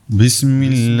بسم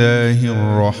الله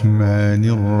الرحمن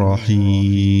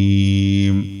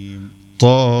الرحيم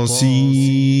طاسيم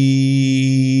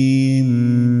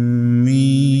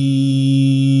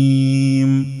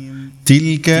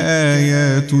تلك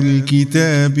آيات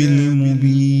الكتاب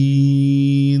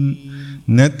المبين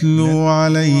نتلو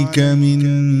عليك من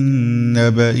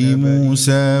نبأ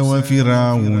موسى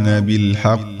وفرعون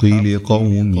بالحق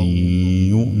لقوم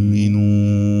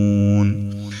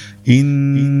يؤمنون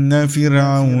إن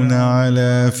فرعون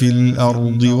علا في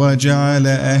الأرض وجعل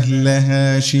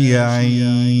أهلها شيعا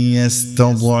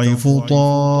يستضعف طائفة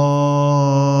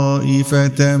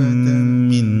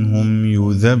منهم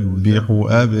يذبح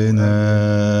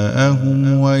أبناءهم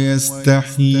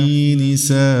ويستحيي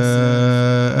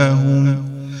نساءهم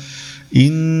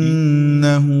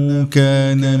إنه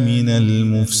كان من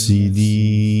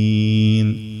المفسدين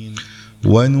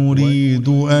ونريد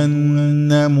أن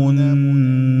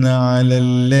نمن على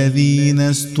الذين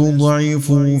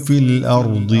استضعفوا في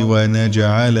الأرض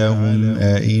ونجعلهم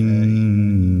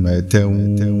أئمة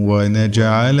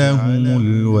ونجعلهم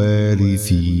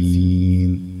الوارثين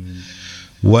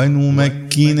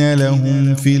ونمكن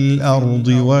لهم في الأرض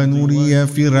ونري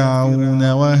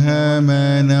فرعون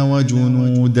وهامان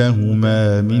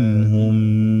وجنودهما منهم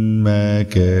ما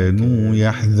كانوا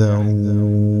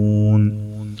يحذرون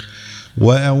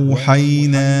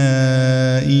وأوحينا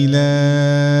إلى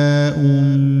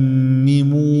أم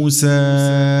موسى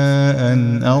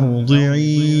أن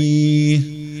أرضعيه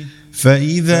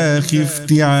فإذا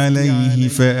خفت عليه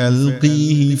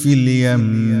فألقيه في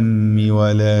اليم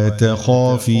ولا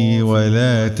تخافي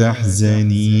ولا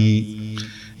تحزني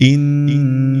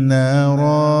إنا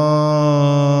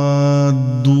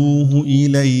رادوه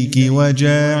إليك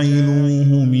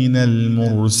وجاعلوه من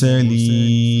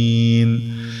المرسلين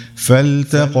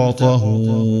فالتقطه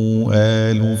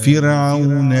آل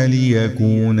فرعون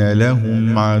ليكون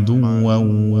لهم عدوا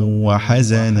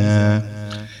وحزنا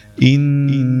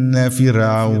إن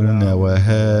فرعون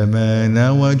وهامان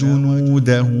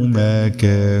وجنودهما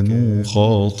كانوا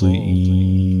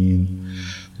خاطئين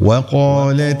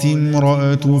وقالت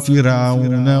امرأة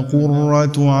فرعون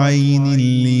قرة عين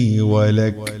لي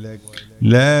ولك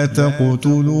لا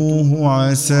تقتلوه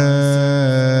عسى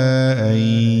أن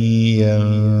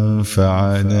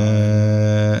ينفعنا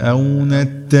أو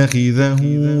نتخذه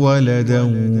ولدا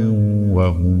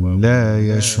وهم لا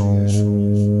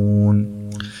يشعرون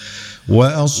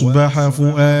وأصبح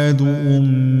فؤاد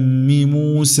أم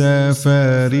موسى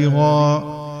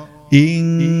فارغا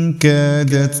إن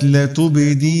كادت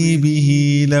لتبدي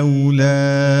به لولا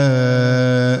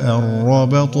أن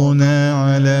ربطنا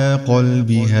على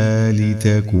قلبها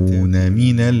لتكون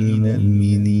من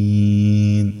المؤمنين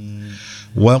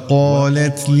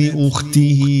وقالت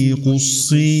لأخته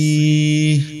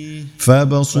قصيه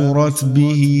فبصرت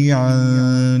به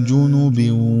عن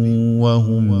جنب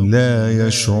وهم لا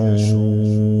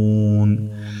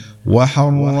يشعرون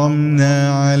وحرمنا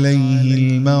عليه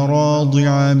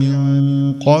المراضع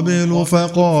من قبل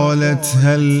فقالت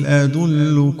هل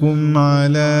أدلكم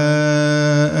على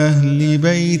أهل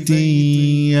بيت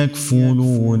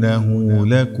يكفلونه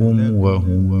لكم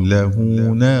وهم له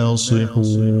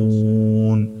ناصحون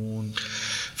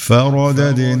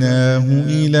فرددناه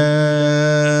إلى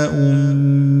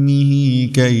أمه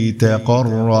كي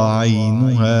تقر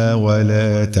عينها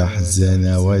ولا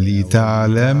تحزن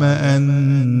ولتعلم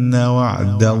أن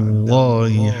وعد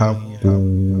الله حق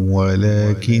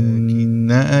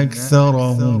ولكن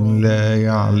أكثرهم لا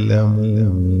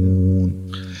يعلمون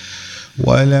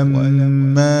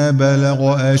ولما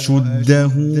بلغ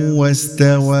أشده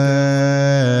واستوى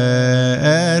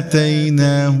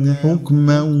آتيناه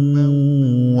حكما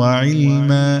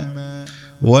وعلما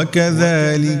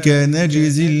وكذلك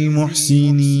نجزي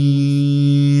المحسنين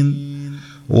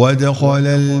ودخل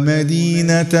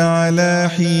المدينة على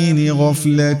حين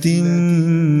غفلة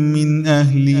من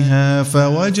أهلها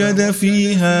فوجد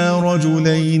فيها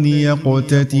رجلين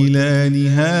يقتتلان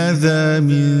هذا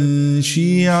من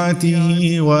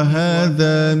شيعته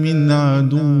وهذا من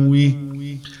عدوه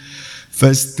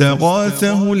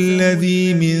فاستغاثه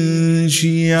الذي من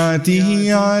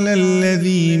شيعته على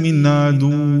الذي من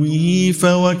عدوه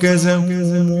فوكزه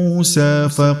موسى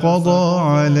فقضى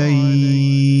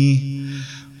عليه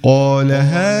قال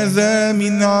هذا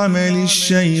من عمل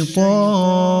الشيطان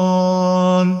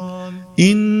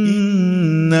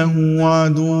إنه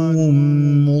عدو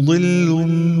مضل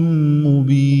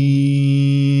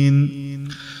مبين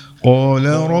قال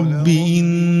رب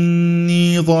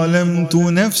إني ظلمت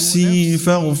نفسي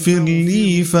فاغفر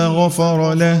لي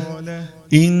فغفر له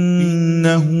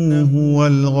إنه هو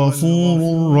الغفور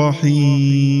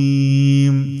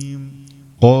الرحيم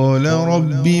قال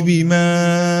رب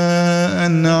بما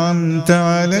أنعمت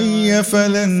علي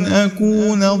فلن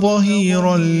أكون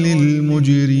ظهيرا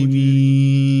للمجرمين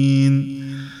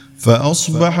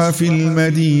فأصبح في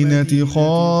المدينة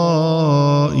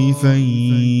خائفا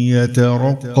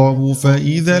يترقب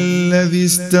فإذا الذي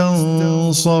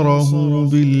استنصره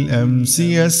بالأمس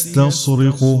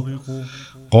يستصرخه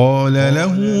قال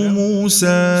له موسى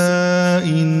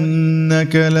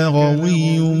إنك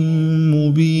لغوي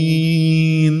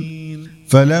مبين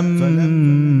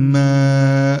فلما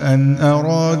أن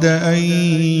أراد أن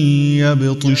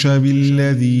يبطش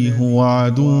بالذي هو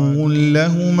عدو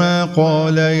لهما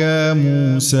قال يا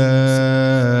موسى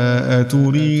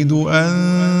أتريد أن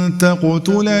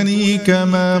تقتلني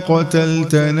كما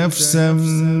قتلت نفسا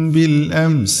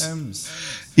بالأمس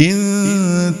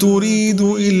إن تريد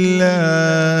إلا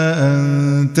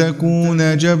أن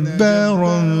تكون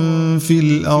جبارا في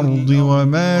الأرض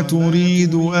وما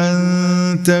تريد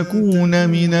أن تكون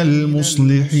من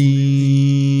المصلحين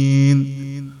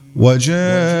وجاء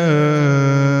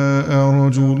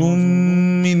رجل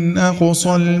من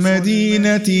أقصى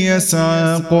المدينة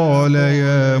يسعى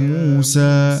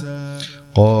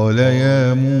قال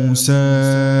يا موسى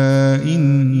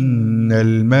إن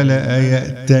الملأ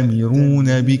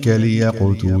يأتمرون بك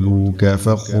ليقتلوك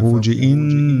فاخرج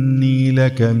إني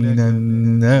لك من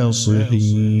الناصحين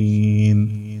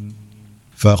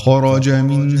فخرج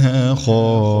منها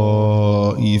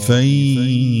خائفا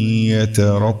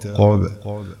يترقب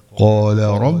قال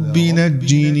رب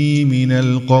نجني من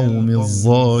القوم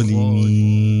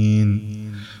الظالمين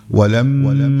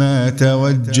ولما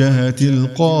توجه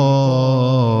تلقاء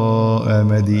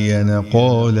مدين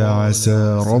قال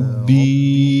عسى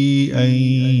ربي أن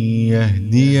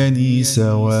يهديني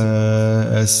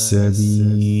سواء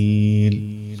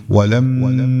السبيل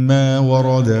ولما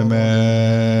ورد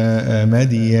ماء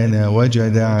مدين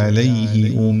وجد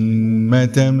عليه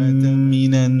أمة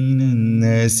من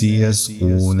الناس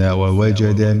يسقون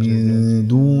ووجد من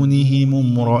دونهم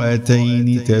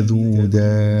امرأتين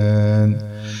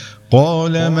تذودان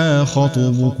قال ما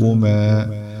خطبكما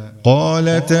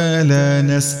قالتا لا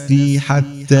نسقي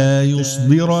حتى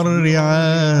يصدر الرعاء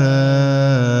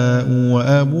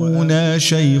وأبونا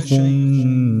شيخ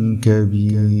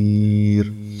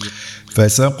كبير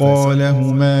فسقى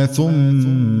لهما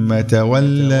ثم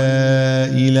تولى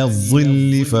إلى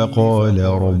الظل فقال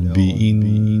رب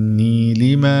إني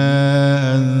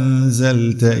لما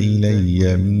أنزلت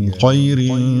إلي من خير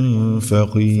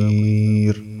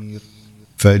فقير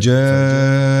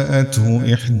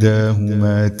فجاءته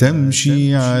إحداهما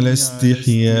تمشي على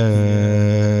استحياء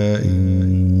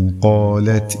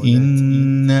قالت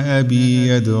إن أبي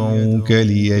يدعوك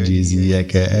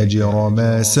ليجزيك أجر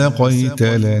ما سقيت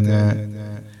لنا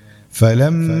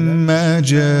فلما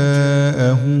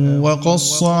جاءه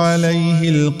وقص عليه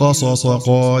القصص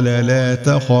قال لا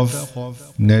تخف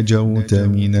نجوت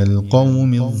من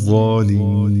القوم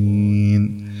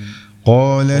الظالمين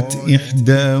قالت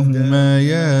إحداهما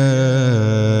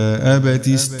يا أبت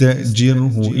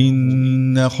استأجره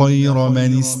إن خير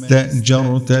من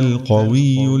استأجرت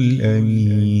القوي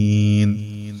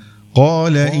الأمين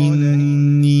قال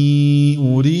إني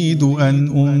أريد أن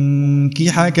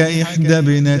أنكحك إحدى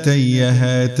ابنتي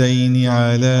هاتين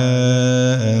على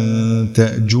أن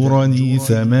تأجرني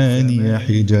 8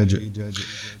 حجج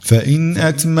فإن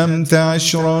أتممت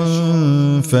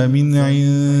 10 فمن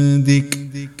عندك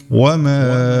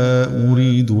وما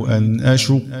أريد أن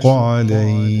أشق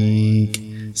عليك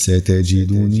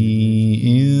ستجدني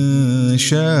إن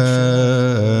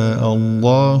شاء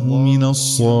الله من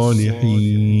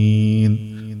الصالحين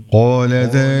قال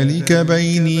ذلك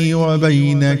بيني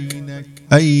وبينك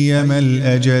أيما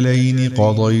الأجلين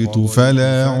قضيت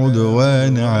فلا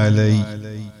عدوان علي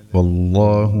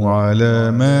والله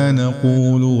على ما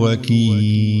نقول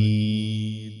وكيل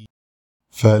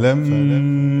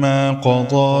فلما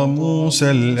قضى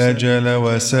موسى الأجل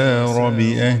وسار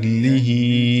بأهله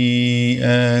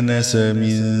آنس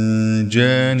من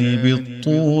جانب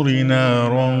الطور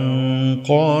نارا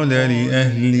قال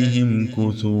لأهلهم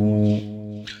كثوا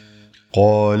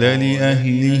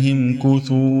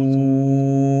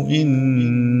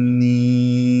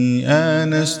إني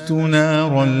آنست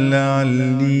نارا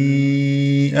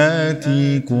لعلي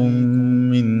آتيكم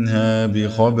منها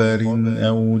بخبر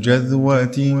أو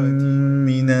جذوة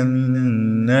من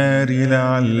النار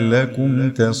لعلكم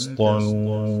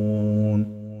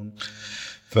تصطلون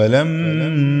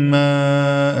فلما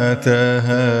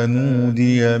أتاها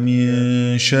نودي من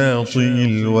شاطئ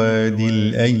الوادي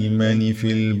الأيمن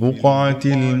في البقعة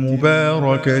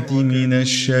المباركة من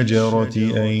الشجرة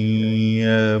أن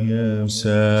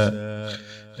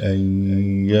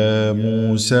يا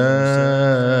موسى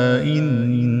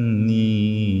إني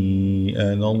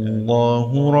أنا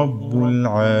الله رب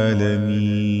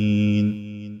العالمين.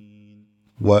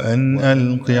 وأن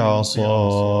ألق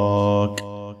عصاك،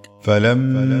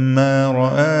 فلما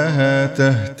رآها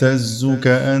تهتز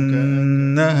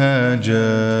كأنها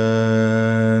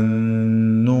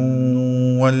جان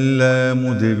ولا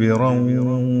مدبرا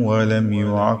ولم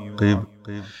يعقب.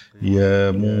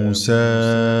 يا موسى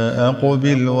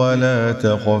أقبل ولا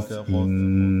تخف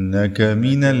إنك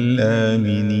من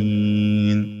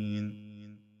الآمنين.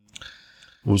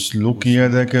 أسلك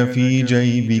يدك في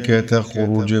جيبك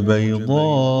تخرج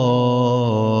بيضاء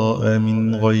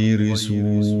من غير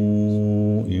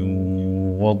سوء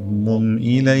واضمم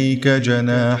إليك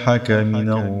جناحك من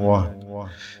الرهب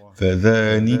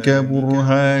فذلك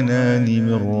برهانان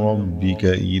من ربك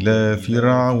إلى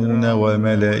فرعون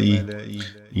وملئه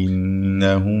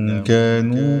إنهم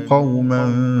كانوا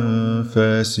قوما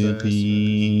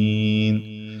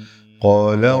فاسقين.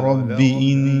 قال رب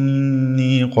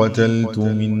إني قتلت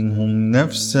منهم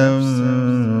نفسا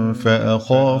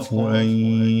فأخاف أن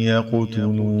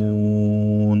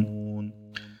يقتلون.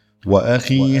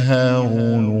 وأخي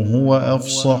هارون هو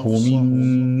أفصح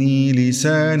مني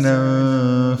لسانا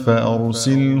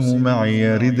فأرسله معي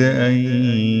يرد أن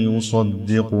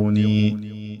يصدقني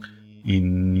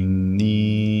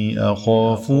إني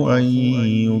أخاف أن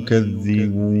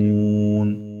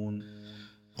يكذبون.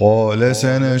 قال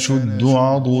سنشد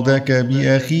عضدك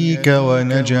بأخيك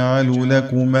ونجعل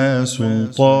لكما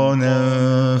سلطانا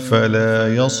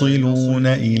فلا يصلون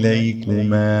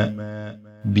إليكما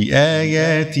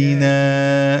بآياتنا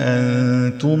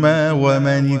أنتما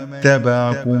ومن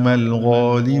اتبعكما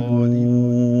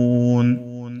الغالبون.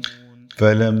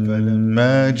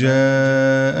 فلما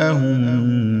جاءهم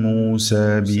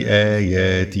موسى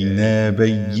بآياتنا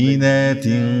بينات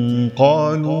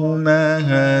قالوا ما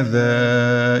هذا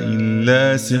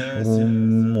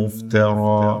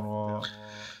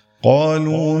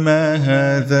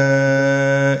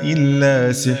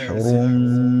إلا سحر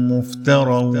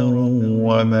مفترى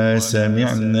وما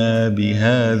سمعنا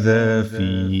بهذا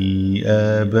في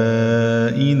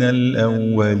آبائنا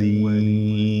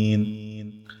الأولين.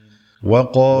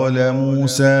 وقال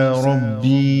موسى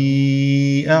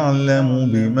ربي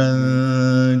أعلم بمن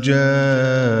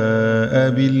جاء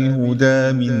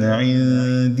بالهدى من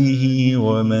عنده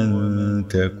ومن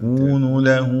تكون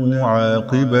له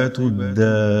عاقبة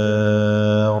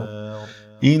الدار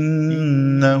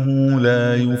إنه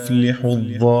لا يفلح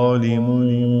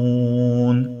الظالمون.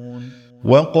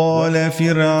 وقال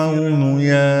فرعون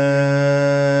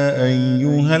يا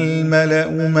أيها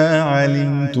الملأ ما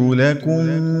علمت لكم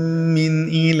من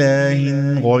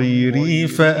إله غيري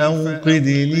فأوقد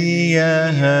لي يا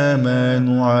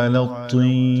هامان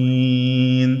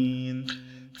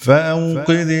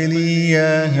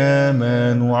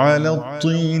على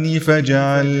الطين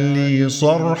فاجعل لي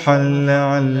صرحا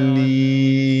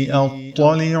لعلي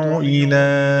أطلع إلى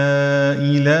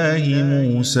إله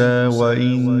موسى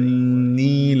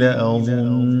وإني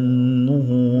لأظنه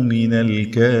من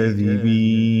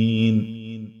الكاذبين.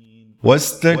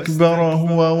 واستكبر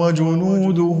هو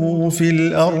وجنوده في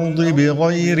الأرض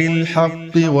بغير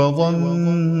الحق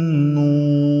وظنوا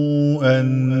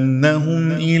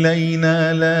أنهم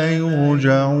إلينا لا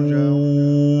يرجعون.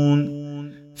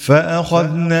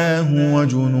 فأخذناه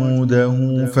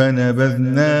وجنوده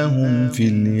فنبذناهم في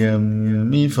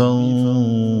اليم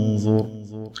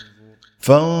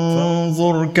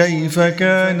فانظر كيف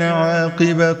كان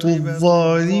عاقبة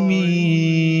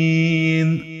الظالمين.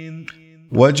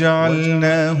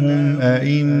 وجعلناهم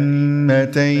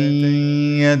أئمة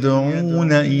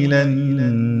يدعون إلى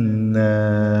النار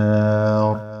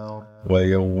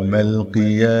ويوم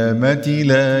القيامة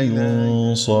لا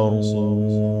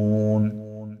ينصرون.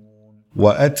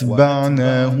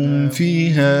 وأتبعناهم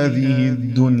في هذه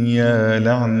الدنيا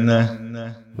لعنة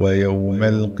ويوم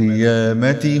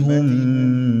القيامة هم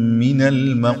من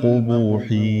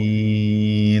المقبوحين.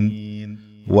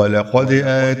 ولقد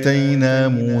آتينا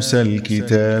موسى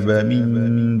الكتاب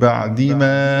من بعد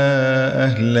ما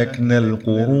أهلكنا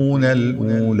القرون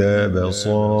الأولى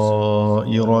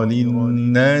بصائر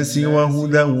للناس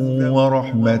وهدى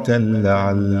ورحمة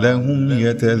لعلهم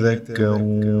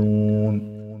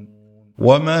يتذكرون.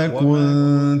 وما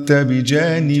كنت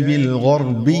بجانب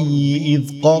الغربي إذ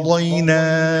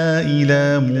قضينا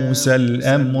إلى موسى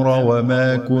الأمر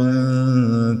وما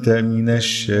كنت من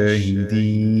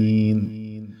الشاهدين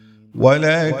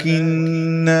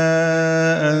ولكننا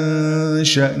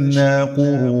أنشأنا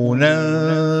قرونا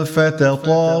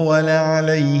فتطاول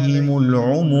عليهم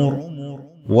العمر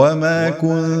وما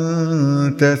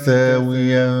كنت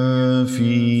ثاويا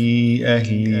في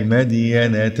أهل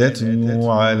مدين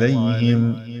تتلو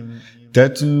عليهم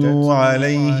تتلو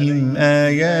عليهم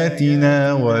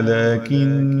آياتنا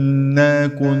ولكننا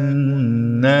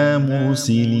كنا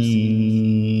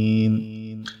مرسلين.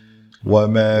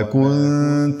 وما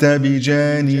كنت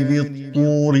بجانب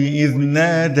الطور إذ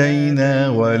نادينا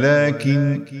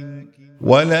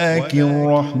ولكن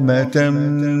رحمة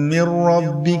من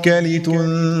ربك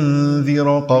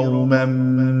لتنذر قوما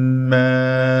ما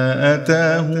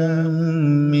أتاهم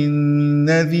من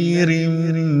نذير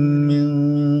من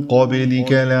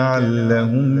قبلك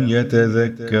لعلهم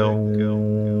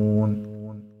يتذكرون.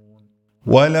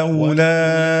 ولولا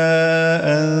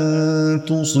أن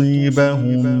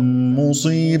تصيبهم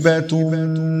مصيبة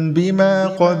بما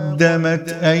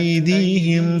قدمت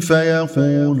أيديهم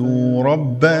فيقولوا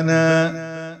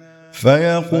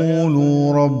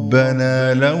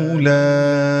ربنا لولا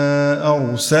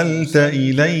أرسلت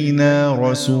إلينا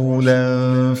رسولا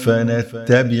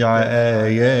فنتبع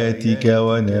آياتك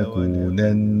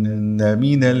ونكونن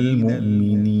من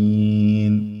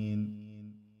المؤمنين.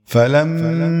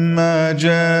 فلما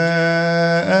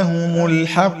جاءهم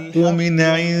الحق من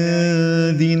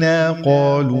عندنا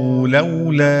قالوا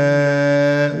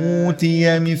لولا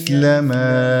أوتي مثل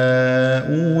ما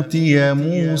أوتي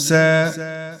موسى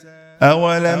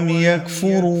أولم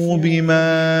يكفروا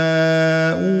بما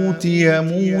أوتي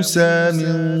موسى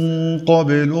من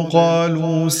قبل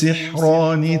قالوا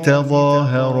سحران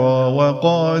تظاهرا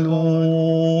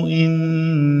وقالوا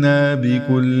إنا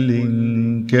بكل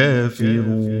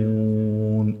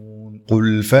كافرون.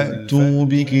 قل فأتوا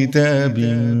بكتاب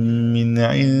من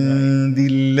عند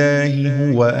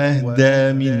الله هو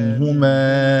أهدى منهما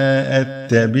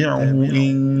أتبعه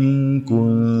إن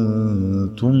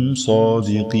كنتم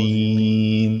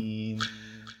صادقين.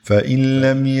 فإن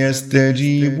لم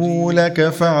يستجيبوا لك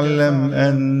فاعلم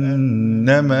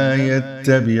أنما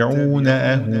يتبعون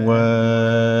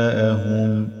أهواءهم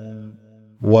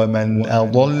ومن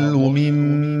أضل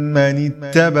ممن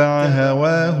اتبع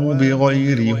هواه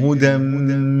بغير هدى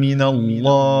من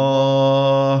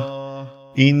الله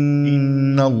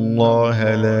إن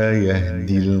الله لا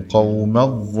يهدي القوم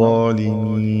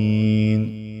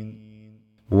الظالمين.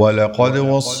 ولقد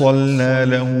وصلنا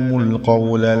لهم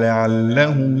القول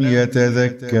لعلهم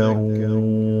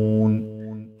يتذكرون.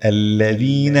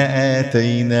 الذين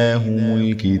آتيناهم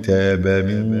الكتاب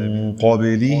من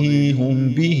قبله هم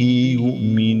به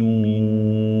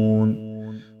يؤمنون.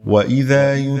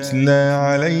 وإذا يتلى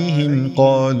عليهم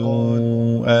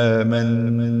قالوا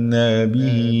آمنا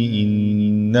به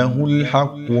إنه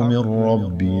الحق من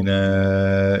ربنا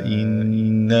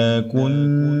إنا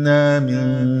كنا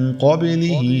من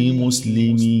قبله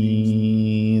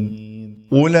مسلمين.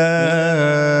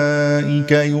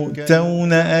 أولئك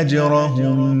يؤتون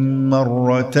أجرهم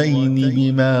مرتين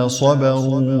بما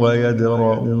صبروا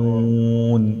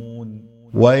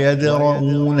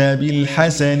ويدرؤون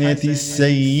بالحسنة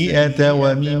السيئة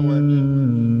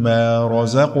ومما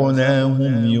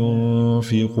رزقناهم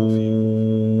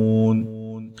ينفقون.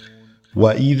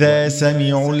 وإذا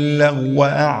سمعوا اللغو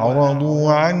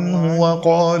أعرضوا عنه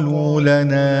وقالوا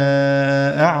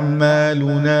لنا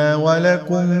أعمالنا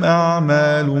ولكم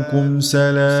أعمالكم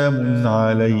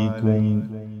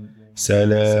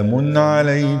سلام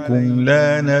عليكم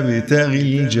لا نبتغي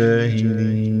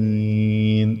الجاهلين.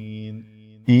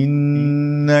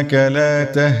 إنك لا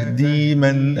تهدي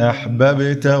من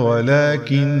أحببت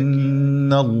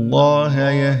ولكن الله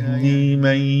يهدي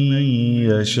من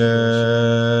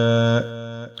يشاء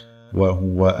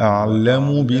وهو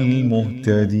أعلم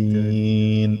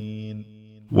بالمهتدين.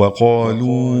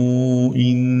 وقالوا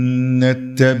إن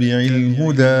نتبع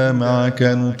الهدى معك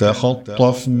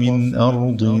نتخطف من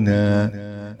أرضنا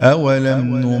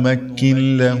أولم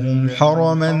نمكن لهم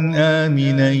حرما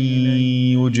آمنا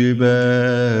يجبى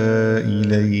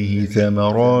إليه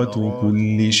ثمرات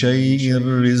كل شيء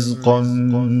رزقا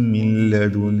من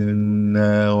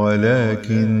لدنا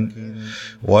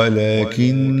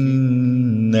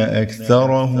ولكن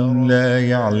أكثرهم لا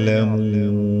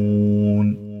يعلمون.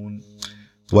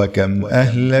 وكم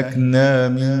أهلكنا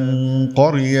من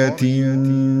قرية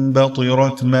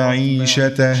بطرت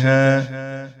معيشتها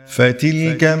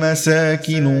فتلك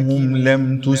مساكنهم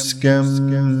لم تسكن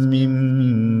من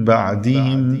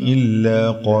بعدهم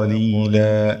إلا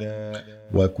قليلا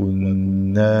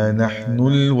وكنا نحن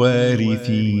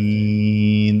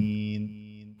الوارثين.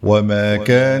 وما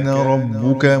كان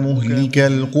ربك مهلك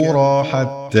القرى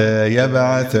حتى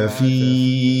يبعث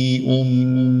في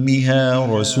أمها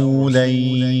رسولا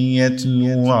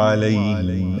يتلو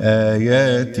عليهم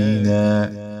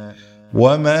آياتنا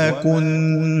وما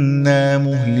كنا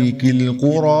مهلك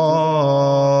القرى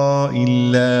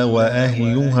إلا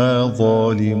وأهلها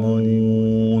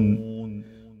ظالمون.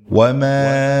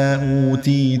 وما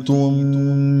أوتيتم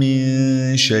من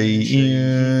شيء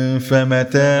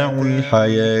فمتاع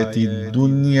الحياة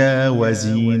الدنيا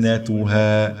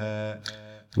وزينتها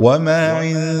وما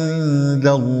عند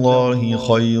الله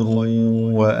خير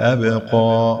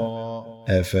وأبقى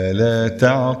أفلا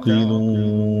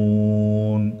تعقلون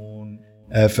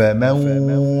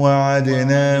أفمن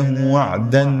وعدناه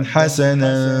وعدا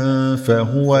حسنا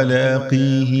فهو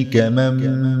لاقيه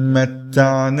كمن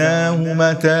متعناه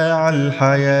متاع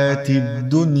الحياة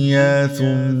الدنيا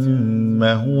ثم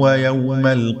هو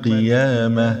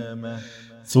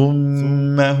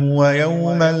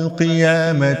يوم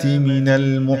القيامة من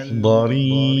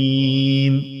المحضرين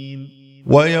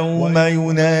ويوم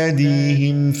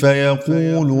يناديهم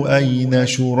فيقول أين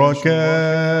شركائي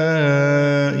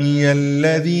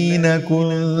الذين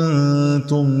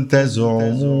كنتم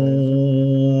تزعمون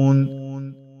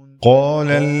قال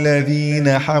الذين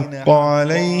حق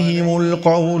عليهم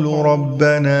القول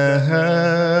ربنا هؤلاء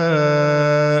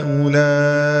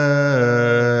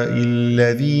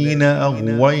الذين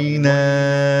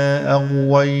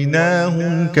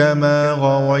أغويناهم كما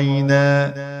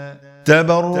غوينا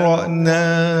تبرأنا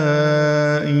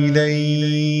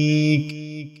إليك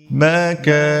ما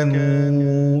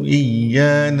كانوا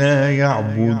إيانا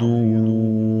يعبدون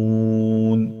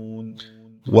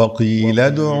وقيل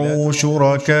ادعوا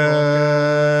شركاءكم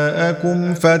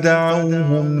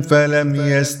فدعوهم فلم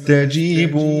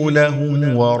يستجيبوا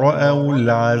لهم ورأوا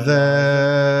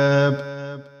العذاب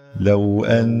لو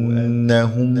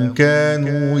أنهم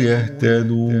كانوا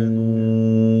يهتدون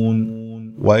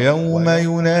ويوم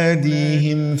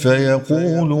يناديهم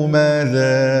فيقول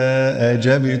ماذا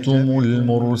أجبتم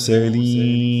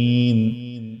المرسلين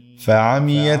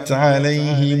فعميت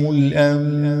عليهم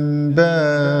الأنباء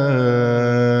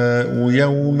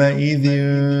يومئذ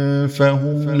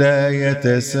فهم لا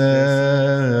يتساءلون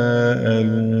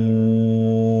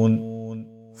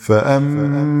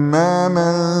فأما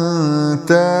من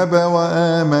تاب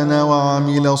وآمن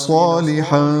وعمل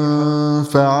صالحا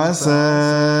فعسى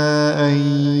أن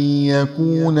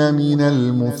يكون من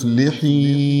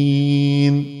المفلحين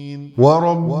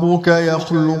وربك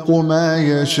يخلق ما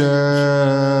يشاء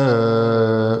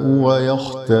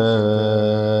ويختار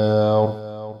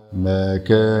ما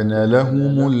كان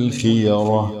لهم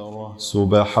الخيرة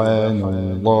سبحان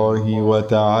الله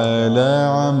وتعالى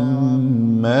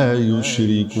عما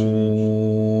يشركون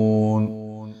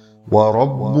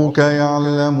وربك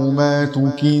يعلم ما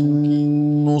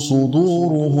تكن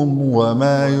صدورهم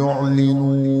وما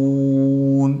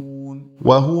يعلنون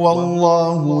وهو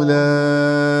الله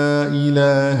لا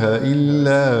إله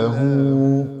إلا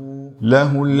هو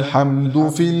له الحمد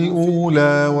في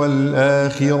الأولى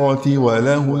والآخرة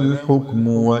وله الحكم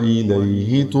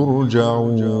وإليه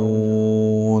ترجعون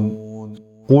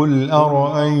قل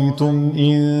أرأيتم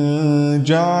إن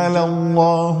جعل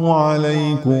الله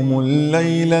عليكم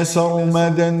الليل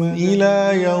سرمدا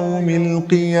إلى يوم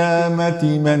القيامة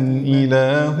من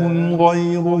إله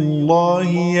غير الله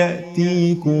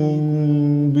يأتيكم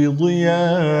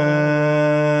بضياء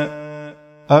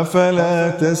أفلا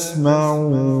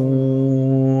تسمعون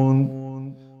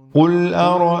قل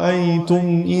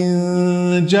أرأيتم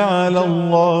إن جعل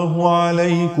الله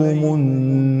عليكم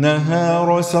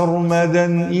النهار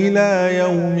سرمدا إلى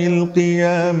يوم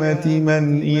القيامة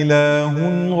من إله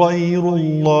غير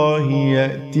الله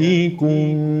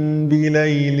يأتيكم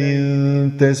بليل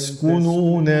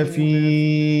تسكنون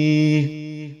فيه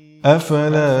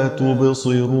أفلا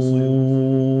تبصرون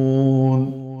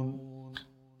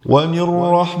ومن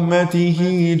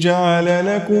رحمته جعل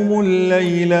لكم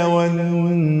الليل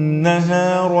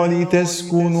والنهار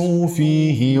لتسكنوا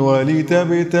فيه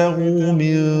ولتبتغوا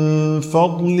من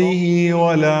فضله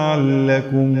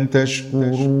ولعلكم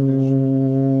تشكرون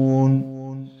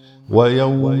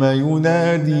ويوم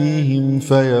يناديهم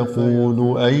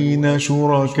فيقول أين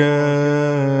شركائي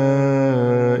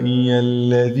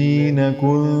الذين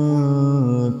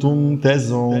كنتم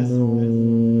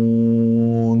تزعمون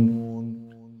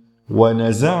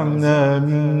ونزعنا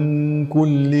من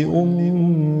كل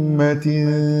أمة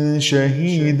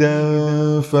شهيدا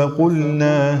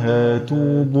فقلنا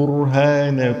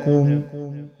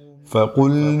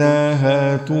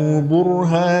هاتوا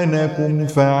برهانكم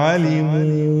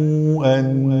فعلموا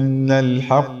أن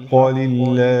الحق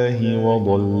لله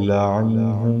وضل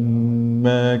عنهم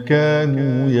ما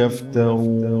كانوا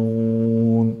يفترون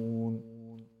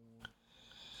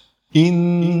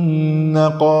إن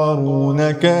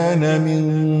قارون كان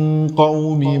من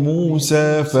قوم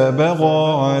موسى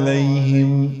فبغى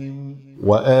عليهم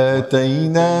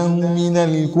وآتيناه من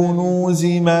الكنوز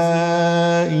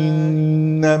ما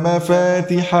إن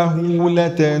مفاتحه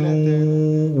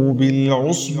لتنوء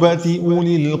بالعصبة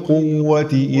أولي القوة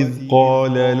إذ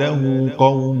قال له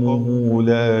قومه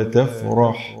لا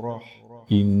تفرح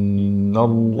إن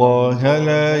الله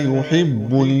لا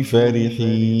يحب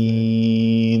الفرحين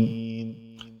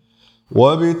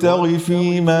وابتغ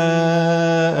فيما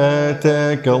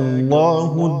آتاك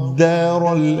الله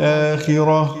الدار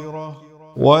الآخرة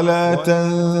ولا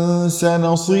تنس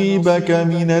نصيبك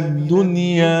من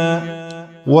الدنيا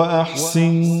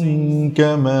وأحسن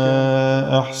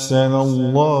كما أحسن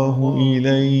الله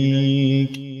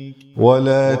إليك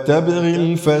ولا تبغ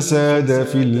الفساد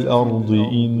في الأرض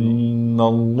إن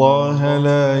الله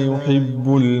لا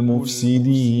يحب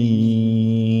المفسدين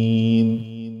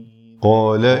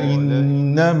قال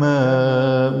إنما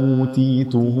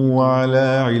أوتيته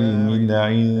على علم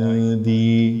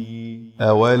عندي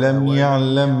أولم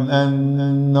يعلم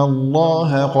أن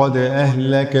الله قد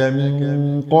أهلك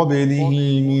من قبله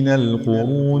من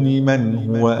القرون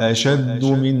من هو أشد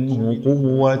منه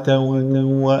قوة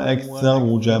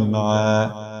وأكثر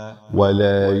جمعا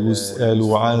ولا يسأل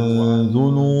عن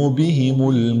ذنوبهم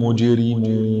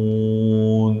المجرمون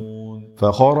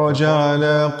فخرج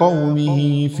على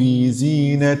قومه في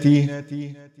زينته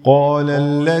قال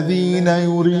الذين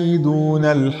يريدون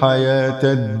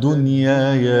الحياة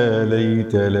الدنيا يا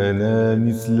ليت لنا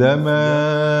مثل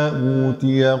ما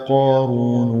أوتي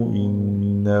قارون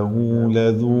إنه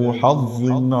لذو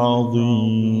حظ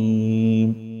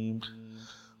عظيم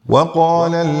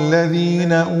وقال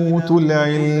الذين أوتوا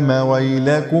العلم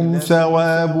ويلكم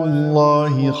ثواب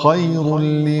الله خير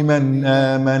لمن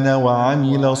آمن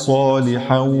وعمل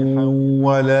صالحا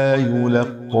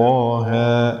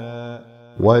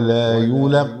ولا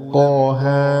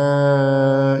يلقاها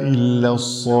إلا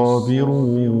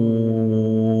الصابرون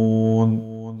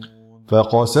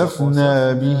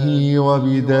فخسفنا به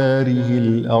وبداره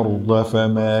الأرض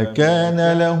فما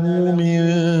كان له من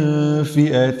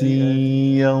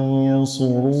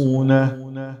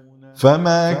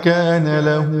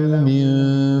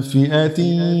فئة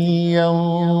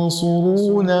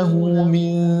ينصرونه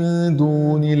من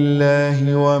دون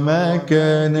الله وما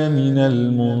كان من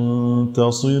المنتصرين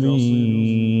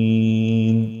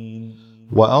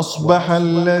وأصبح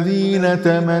الذين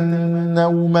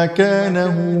تمنوا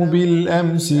مكانه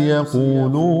بالأمس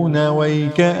يقولون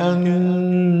ويك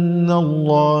أن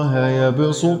الله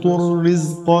يبسط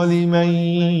الرزق لمن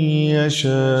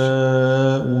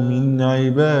يشاء من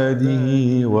عباده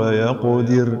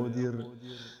ويقدر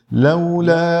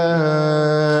لولا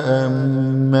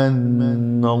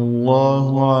أمن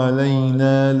الله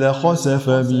علينا لخسف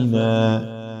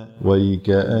بنا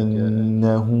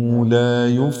ويكأنه لا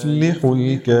يفلح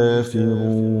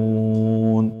الكافرون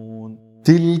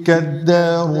تلك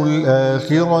الدار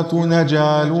الآخرة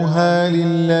نجعلها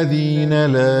للذين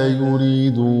لا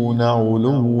يريدون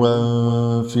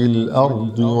علوا في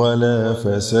الأرض ولا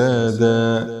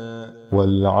فسادا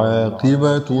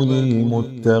والعاقبة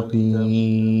للمتقين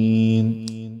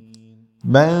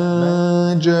من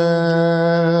جاء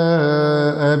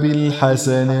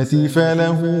بالحسنة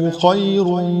فله خير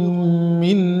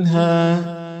منها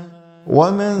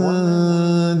ومن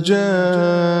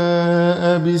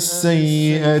جاء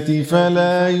بالسيئة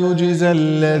فلا يجزى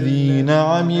الذين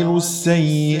عملوا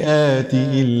السيئات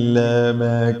إلا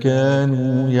ما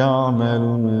كانوا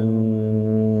يعملون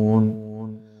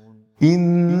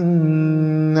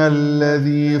إن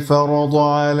الذي فرض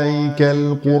عليك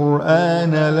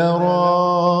القرآن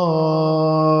لرادك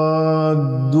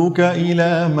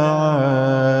إلى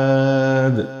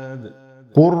معاد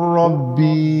قل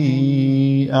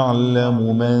ربي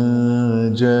أعلم من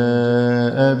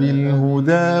جاء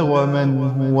بالهدى ومن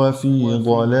هو في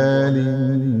ضلال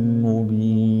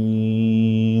مبين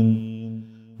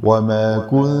وما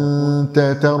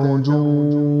كنت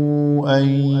ترجو أن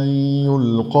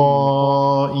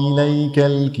يلقى إليك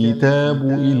الكتاب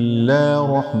إلا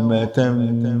رحمة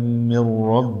من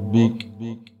ربك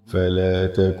فلا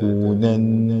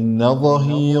تكونن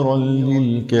ظهيرا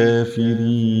للكافرين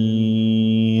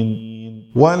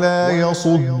ولا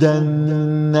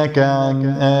يصدنك عن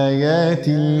آيات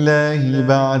الله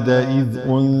بعد إذ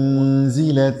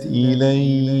أنزلت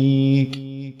إليك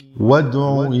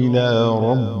وادع إلى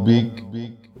ربك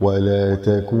ولا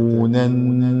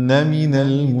تكونن من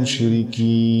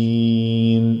المشركين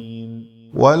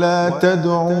ولا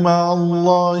تدع مع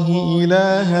الله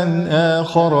إلها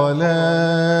آخر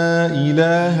لا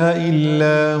إله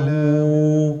إلا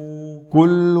هو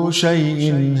كل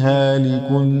شيء هالك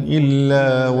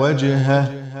إلا وجهه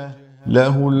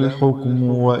له الحكم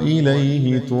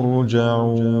وإليه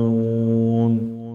ترجعون